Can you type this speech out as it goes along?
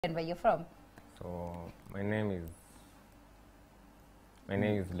And where you're from? So my name is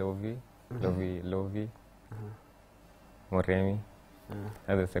Lovy. Lovy Moremi.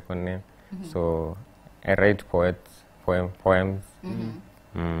 That's the second name. So I write poems.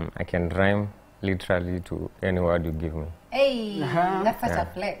 I can rhyme literally to any word you give me. Hey, that's such a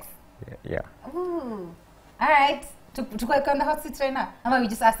flex. Yeah. Ooh. All right. To work on the hot seat right now. How about we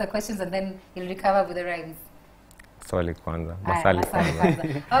just ask the questions and then you'll recover with the rhymes? Swali kwanza. Maswali Maswali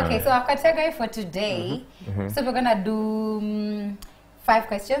kwanza. Okay, so our category for today, so we're going to do 5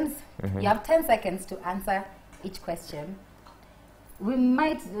 questions. You have 10 seconds to answer each question. We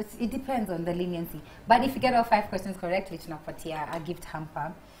might, it depends on the leniency. But if you get all 5 questions correct, which a gift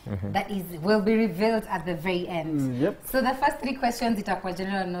hamper, that will be revealed at the very end. Yep. So the first 3 questions, it are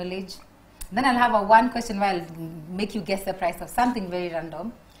general knowledge. Then I'll have a 1 question where I'll make you guess the price of something very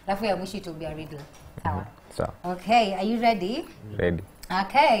random. That way I wish it will be a riddle. So. Okay, are you ready? Ready.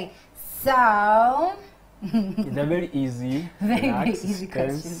 Okay, so... They're very easy. Very easy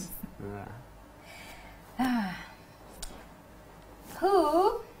questions.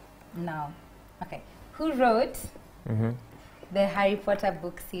 Who wrote the Harry Potter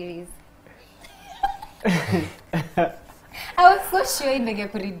book series? I was so sure you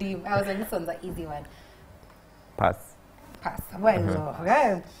could redeem. I was like, this one's an easy one. Pass. Well,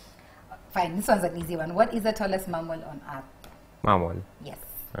 okay. Fine, this one's an easy one. What is the tallest mammal on Earth? Mammal. Yes.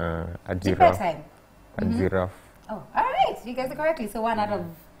 A Prepare giraffe. time. A giraffe. Oh, all right. You guys are correctly. So 1 out of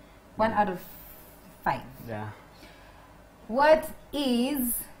 5. Yeah. What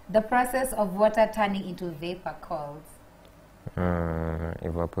is the process of water turning into vapor called?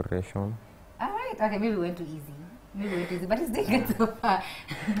 Evaporation. All right. Okay, maybe we went too easy. But it's doing good so far.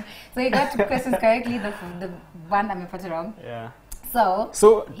 So you got 2 questions correctly. The one I put wrong. Yeah. So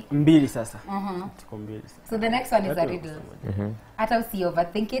mbili sasa. Tuko mbili sasa. So the next one is a riddle. Hata usi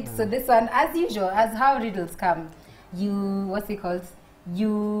overthink it. So this one, as usual, as how riddles come, you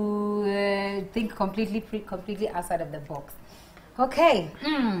you think completely outside of the box. Okay.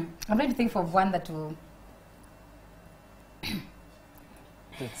 I'm going to think of one that will.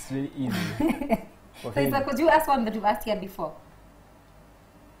 It's really easy. So it's like, could you ask one that you've asked here before?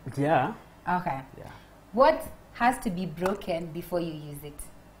 Yeah. Okay. Yeah. What has to be broken before you use it?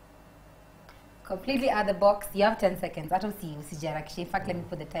 Completely out of the box. You have 10 seconds. I don't see you, In fact, let me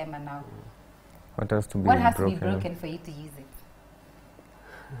put the timer now. What has to be What has broken? to be broken for you to use it?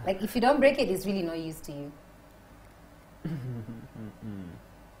 Like, if you don't break it, it's really no use to you.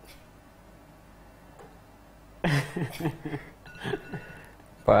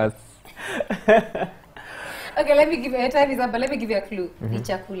 Pass. Okay, let me give you a time example. Let me give you a clue. Ni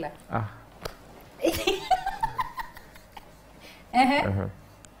chakula.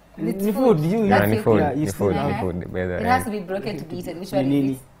 Ni food. That's Ni your food. clue. Ni food. Ni food. It has to be broken to be eaten. Which one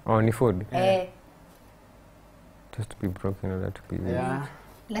is it? Oh, ni food. Just to be broken in order to be eaten. Yeah.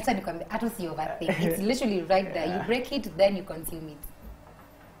 Let's say I don't see overthink. It's literally right there. You break it, then you consume it.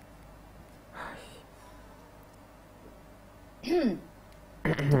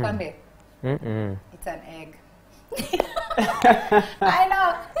 Tukwambe. It's an egg. I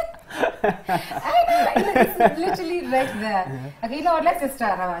know. It's literally right there. Okay, you know what? Let's just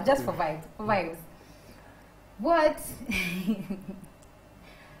start around just for vibes. What?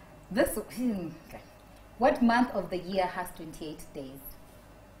 What month of the year has 28 days?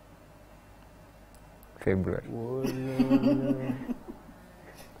 February.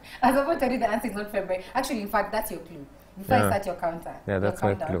 I was about to tell you the answer is not February. Actually, in fact, that's your clue. Before I start your counter. Yeah, that's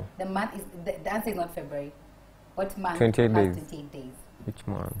my clue. The month is the answer is not February. What month 28 has days. 28 days? Which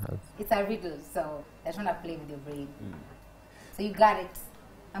month has? It's a riddle, so I trying to play with your brain. So you got it.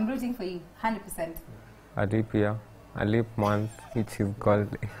 I'm rooting for you, 100%. A leap year, a leap month, which is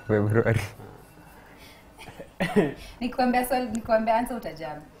called February. Nikwambia answer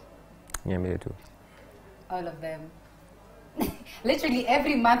utajam. Niambie tu. All of them. Literally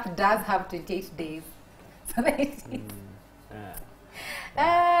every month does have 28 days. So there it is.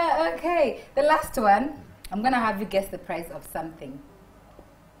 Okay, the last one. I'm going to have you guess the price of something.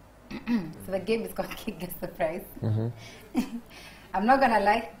 So the game is called Guess the Price. I'm not going to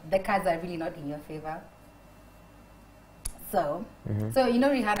lie, the cards are really not in your favor. So, so you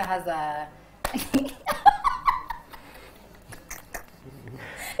know Rihanna has a...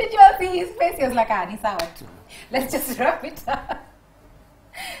 Did you all see his face? He was like, ni sawa tu. Let's just wrap it up.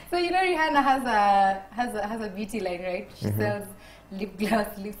 So you know Rihanna has a beauty line, right? She sells lip gloss,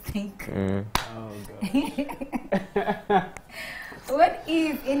 lipstick. Oh God. What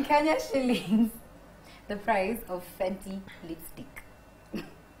is in Kenya shillings the price of Fenty lipstick?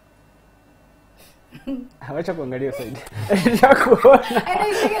 Wacha kuangalia side. Nitakuona. I know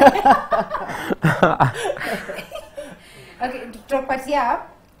you okay,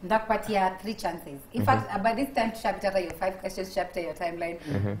 ndakupatia 3 chances. In fact, by this time chapter your 5 questions chapter your timeline.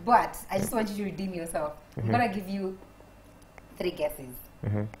 But I just want you to redeem yourself. I'm gonna give you 3 guesses.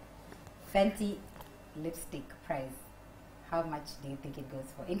 Fenty lipstick price. How much do you think it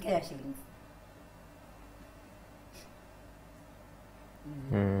goes for in Kenya shillings?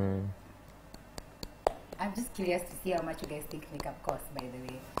 I'm just curious to see how much you guys think makeup costs, by the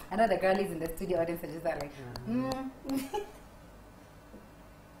way. I know the girlies in the studio audience are just like,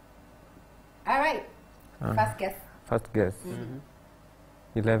 All right. First guess. First guess.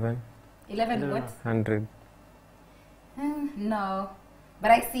 11. 11 what? 100. No.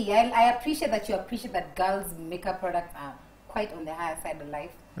 But I see. I appreciate that you appreciate that girls' makeup products are quite on the higher side of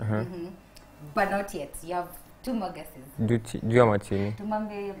life. But not yet. You have 2 more guesses. Do you have much in?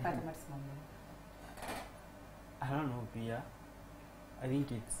 I don't know, Pia. I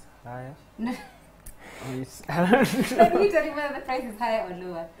think it's higher. No. Let me tell you whether the price is higher or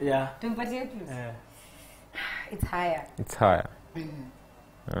lower. Yeah. Yeah. It's higher. It's higher.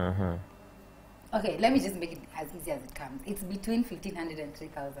 Okay, let me just make it as easy as it comes. It's between 1,500 and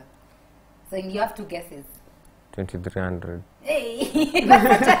 3,000. So you have 2 guesses. 2,300. Hey!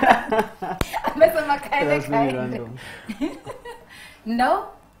 That's a That's really random. No?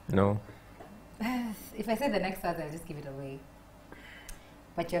 No. If I say the next answer, I'll just give it away.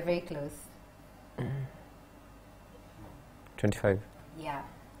 But you're very close. 25. Yeah.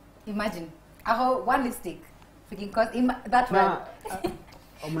 Imagine. One lipstick. Freaking cost. That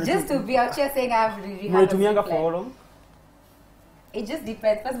one. Just to be out here saying I have really Mnaitumianga for how long? It just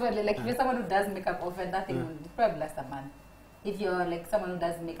depends. First of all, like if you're someone who does makeup often, that thing will probably last a month. If you're like someone who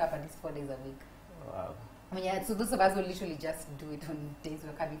does makeup at least 4 days a week. Wow. I mean, yeah, so those of us who literally just do it on days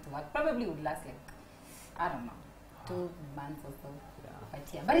we're coming to work probably would last like, I don't know, 2 months or so. Yeah.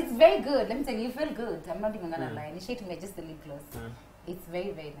 But yeah, but it's very good. Let me tell you, you feel good. I'm not even gonna lie. Initiating me just a lip gloss. It's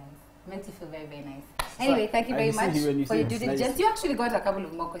very, very nice. Meant you feel very, very nice. Anyway, thank you very much for your due diligence. You actually got a couple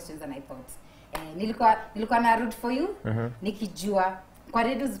of more questions than I thought. Nilikuwa na root for you. Nikijua kwa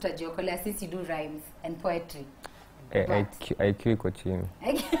redu utajiokolea since you do rhymes and poetry. IQ iko chini.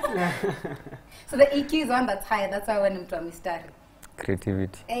 So the EQ is one that's higher. That's why I went into a mistari.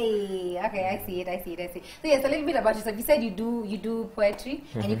 Creativity. Hey, okay, I see it. So yes, a little bit about yourself. You said you do poetry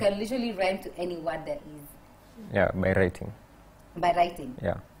and you can literally rhyme to any word there is. Yeah, by writing. By writing?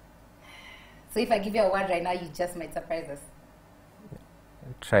 Yeah. So if I give you a word right now, you just might surprise us.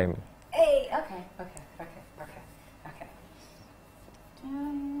 Try me. Hey, okay.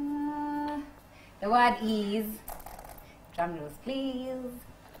 The word is, drum rolls please,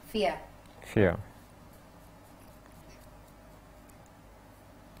 fear. Fear.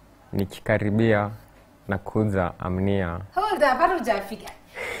 Nikikaribia nakuza amnia. Hold up, bado hujafika.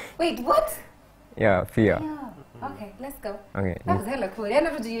 Wait, what? Yeah, fear. Yeah. Okay, let's go. Okay. That was hella cool.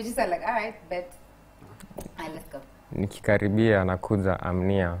 You just said like, all right, bet. Alright, let's go. Nikikaribia nakuza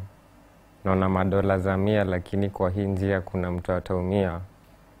amnia. Naona madola za 100 lakini kwa hii njia kuna mtu ataumia.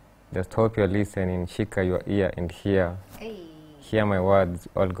 Just hope you're listening, shika your ear and hear. Hey. Hear my words,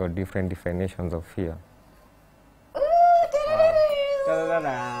 all got different definitions of fear. That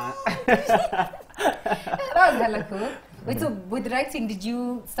was hella cool. Wait, so with writing, did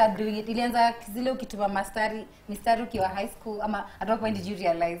you start doing it? Ilianza zile ukituma mistari ukiwa high school, ama at what point did you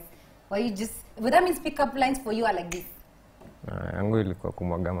realize? Were you just, would that mean pick up lines for you are like this? Yangu ilikuwa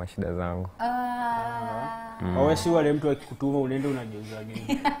kumwaga mashida zangu. Wewe si wale mtu akikutuma unaenda unageuza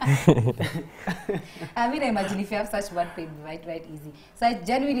gani? I mean, I imagine if you have such word paid right easy. So I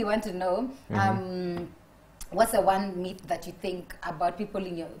genuinely want to know, what's the one myth that you think about people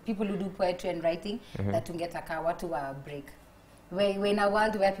who do poetry and writing that ungetaka watu wa break? We're in a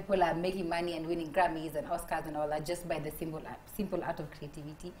world where people are making money and winning Grammys and Oscars and all that just by the simple art of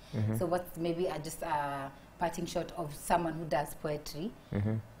creativity. So what's maybe just a parting shot of someone who does poetry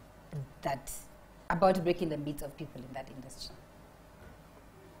that about breaking the beats of people in that industry?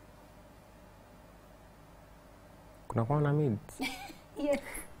 Kuna kwa na myths? Yes.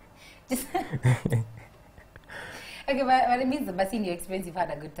 Just okay, but it means that in your experience you've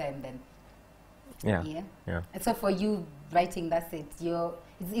had a good time then. Yeah. And so for you writing, that's it.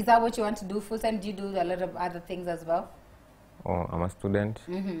 Is that what you want to do full time? Do you do a lot of other things as well? Oh, I'm a student.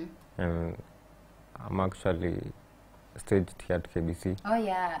 And I'm actually staged here at KBC. Oh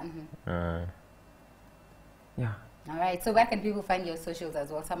yeah. Yeah. All right. So where can people find your socials as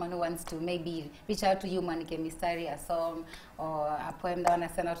well? Someone who wants to maybe reach out to you, Manike Mistari, a song or a poem they want to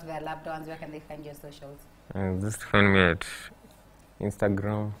send out to their loved ones. Where can they find your socials? Just find me at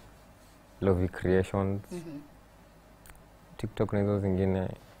Instagram, Lovy Creations. TikTok na hizo zingine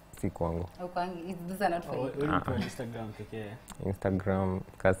si kwangu. These are not for you. Wewe ni Instagram pekee. Instagram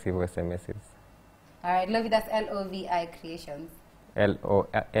kasi hivyo SMSs. Alright, Lovy, that's Lovy Creations.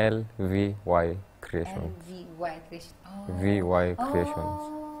 LVY Creations. LVY Creations. Oh. VY Creations.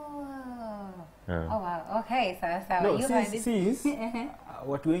 Oh wow. Okay, sawa. No, You heard it. sis,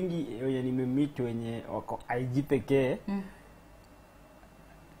 watu wengi wenye nimemeet wenye wako IG pekee.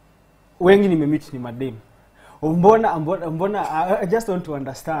 Wengi nimemeet ni madem. Mbona I just want to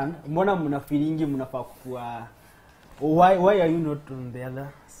understand. Mbona mna feelingi mnafaa kuwa why are you not on the other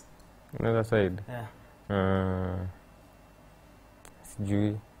side? Yeah.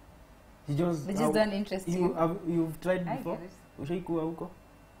 Sijui. They just don't interest you. You've tried before? Ushaikuwa huko?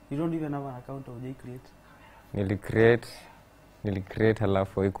 You don't even have an account or they create? Nilicreate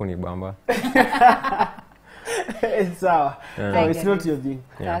halafu haiku ni bamba. It's so it's not your thing.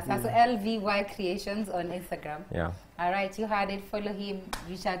 Yeah. So LVY Creations on Instagram. Yeah. All right, you heard it. Follow him.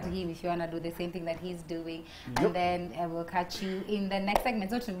 Reach out to him if you want to do the same thing that he's doing. Yep. And then we'll catch you in the next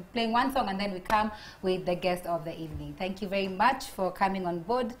segment. So we're playing one song and then we come with the guest of the evening. Thank you very much for coming on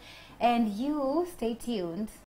board. And you stay tuned.